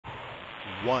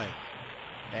1.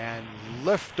 And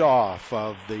liftoff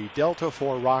of the Delta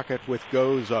IV rocket with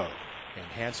GoZo,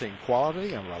 enhancing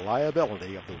quality and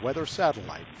reliability of the weather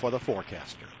satellite for the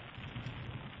forecaster.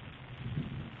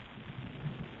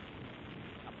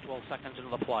 12 seconds into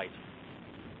the flight.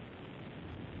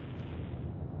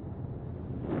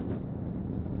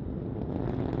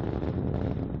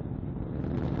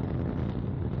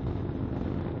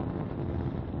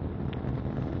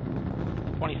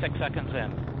 Six seconds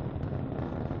in.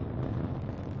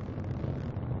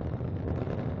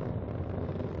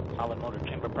 Solid motor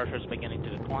chamber pressure is beginning to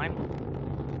decline.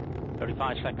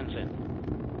 35 seconds in.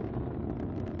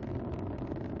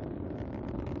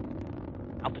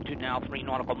 Altitude now 3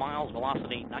 nautical miles,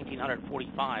 velocity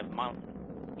 1945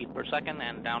 feet per second,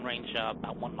 and downrange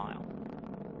about 1 mile.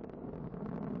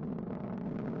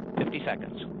 50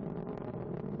 seconds.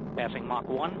 Passing Mach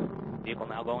 1, vehicle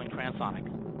now going transonic.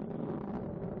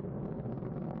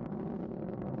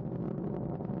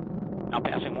 Now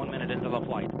passing 1 minute into the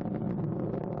flight.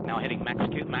 Now hitting max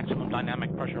Q, maximum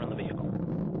dynamic pressure in the vehicle.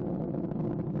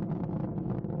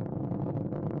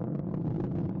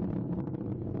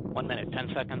 One minute,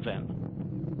 10 seconds in.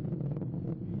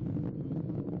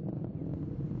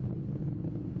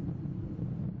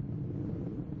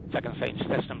 Second stage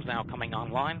systems now coming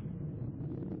online.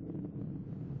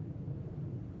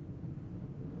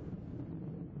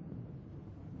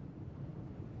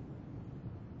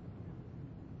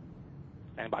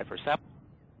 Standing by for SEP.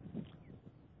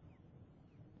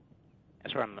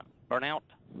 SRM burnout.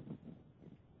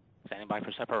 Standing by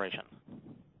for separation.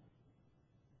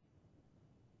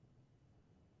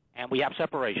 And we have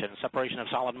separation. Separation of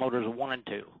solid motors 1 and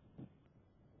 2.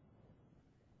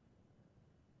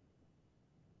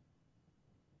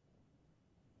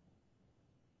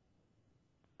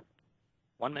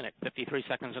 One minute, 53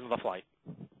 seconds into the flight.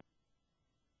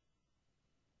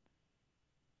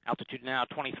 Altitude now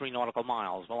 23 nautical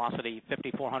miles. Velocity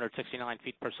 5,469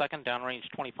 feet per second. Downrange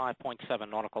 25.7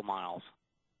 nautical miles.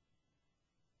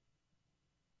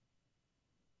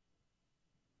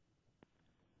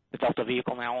 The Delta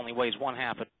vehicle now only weighs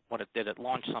 1/2 of what it did at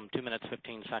launch some 2 minutes,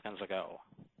 15 seconds ago.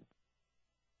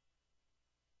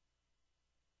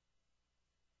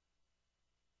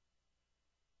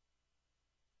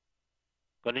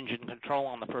 Good engine control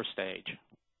on the first stage.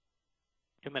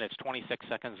 2 minutes, 26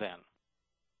 seconds in.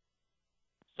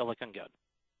 Still looking good.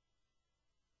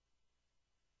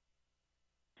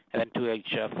 And then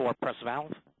 2H4 press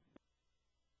valve.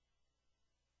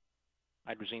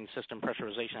 Hydrazine system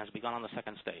pressurization has begun on the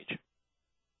second stage.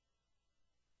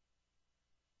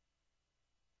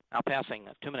 Now passing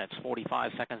 2 minutes,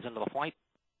 45 seconds into the flight.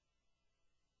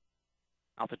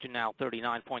 Altitude now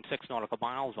 39.6 nautical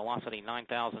miles. Velocity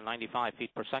 9,095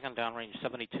 feet per second. Downrange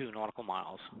 72 nautical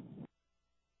miles.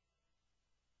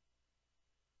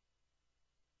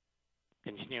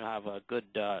 Continue to have a good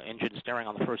engine steering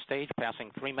on the first stage,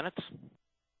 passing 3 minutes.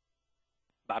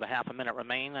 About a half a minute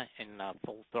remain in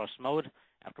full thrust mode,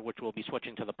 after which we'll be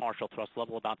switching to the partial thrust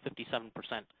level, about 57%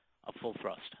 of full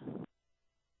thrust.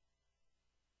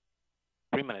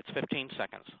 3 minutes, 15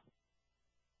 seconds.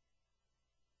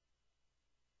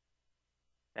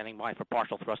 Standing by for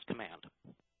partial thrust command.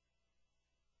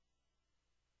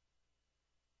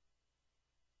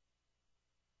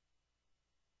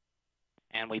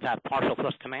 And we've had partial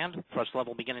thrust command. Thrust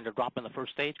level beginning to drop in the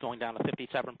first stage, going down to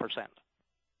 57%.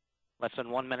 Less than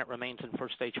 1 minute remains in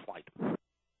first stage flight.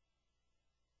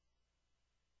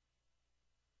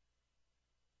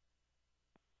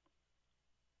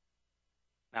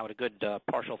 Now at a good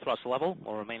partial thrust level.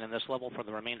 We'll remain in this level for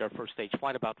the remainder of first stage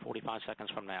flight, about 45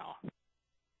 seconds from now.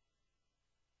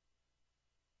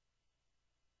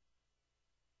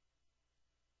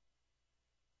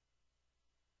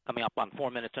 Coming up on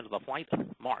 4 minutes into the flight.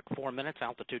 Mark 4 minutes.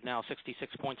 Altitude now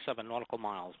 66.7 nautical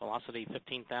miles. Velocity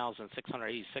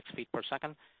 15,686 feet per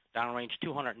second. Downrange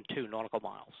 202 nautical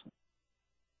miles.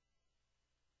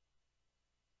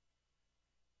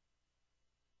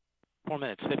 4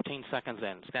 minutes, 15 seconds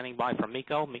in. Standing by for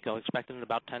MECO. MECO expected in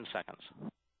about 10 seconds.